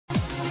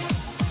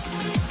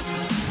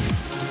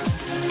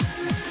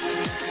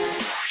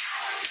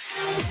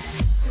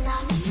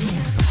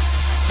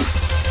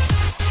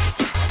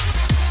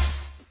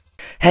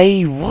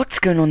Hey, what's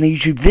going on the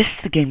YouTube? This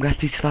is the Game Guy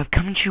 365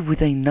 coming to you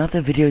with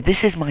another video.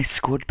 This is my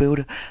squad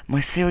builder, my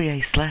Serie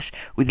A slash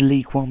with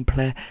League 1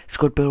 player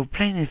squad builder,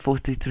 playing in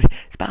 4-3-3.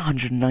 It's about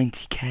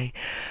 190k.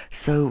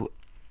 So,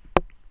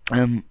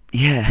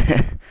 yeah,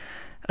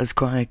 that was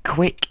quite a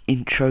quick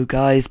intro,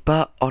 guys,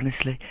 but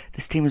honestly,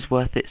 this team is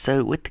worth it.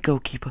 So, with the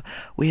goalkeeper,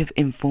 we have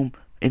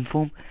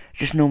Inform,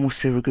 just normal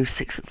Serie,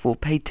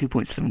 6'4", paid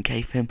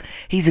 2.7k for him.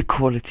 He's a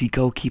quality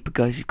goalkeeper,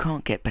 guys. You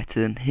can't get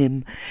better than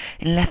him.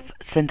 In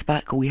left centre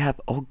back, we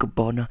have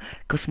Ogbonna.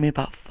 Cost me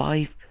about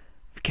 5k,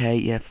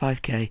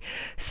 5k.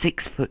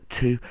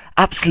 6'2",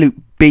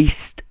 absolute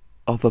beast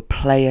of a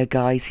player,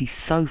 guys. He's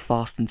so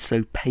fast and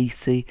so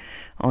pacey.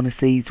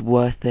 Honestly, he's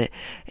worth it.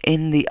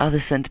 In the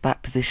other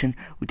centre-back position,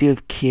 we do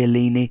have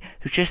Chiellini,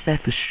 who's just there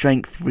for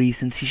strength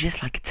reasons. He's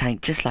just like a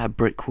tank, just like a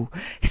brick wall.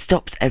 He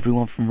stops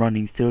everyone from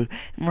running through.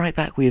 And right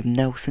back, we have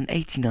Nelson,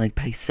 89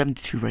 pace,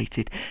 72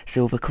 rated,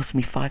 silver, cost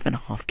me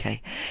 5.5k.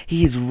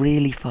 He is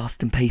really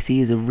fast and pacey.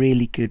 He is a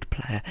really good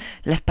player.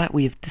 Left back,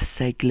 we have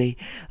Desegli,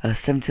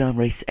 79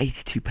 rated,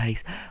 82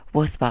 pace,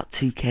 worth about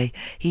 2k.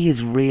 He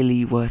is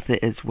really worth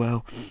it as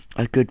well.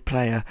 A good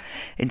player.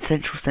 In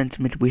central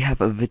centre mid, we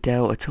have a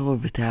Toro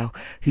Vidal,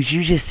 who's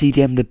usually a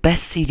CDM, the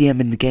best CDM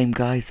in the game,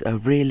 guys. A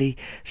really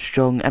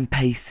strong and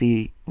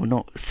pacey, well,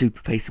 not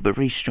super pacey, but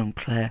really strong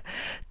player,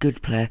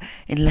 good player.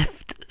 In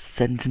left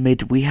centre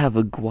mid, we have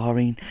a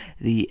Guarin,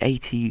 the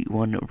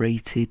 81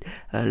 rated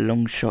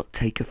long shot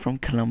taker from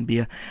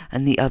Colombia,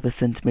 and the other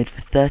centre mid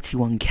for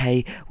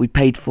 31k we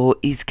paid for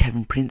is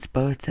Kevin Prince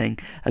Boateng,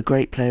 a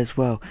great player as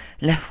well.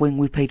 Left wing,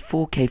 we paid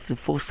 4k for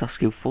the 4-star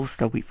skill,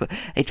 4-star weak foot,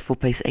 84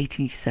 pace,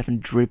 87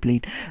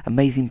 dribbling,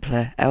 amazing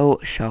player, El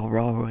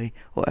Shaarawy.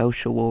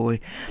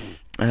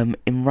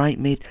 In right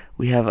mid,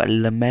 we have a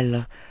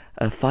Lamela,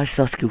 a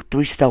 5-star skill,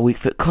 3-star weak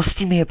foot,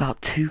 costing me about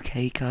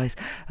 2k, guys.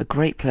 A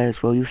great player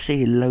as well. You'll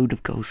see a load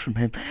of goals from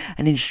him.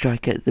 And in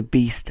striker, the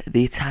beast,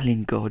 the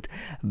Italian god,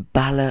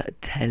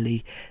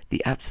 Balotelli,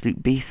 the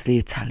absolute beastly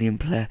Italian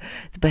player,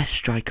 the best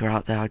striker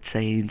out there, I'd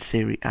say, in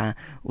Serie A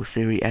or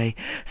Serie A.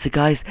 So,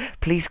 guys,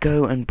 please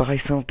go and buy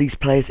some of these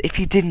players. If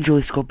you did enjoy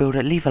the squad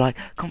builder, leave a like,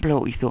 comment below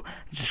what you thought,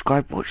 and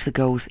subscribe. Watch the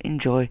goals.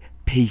 Enjoy.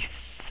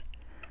 Peace.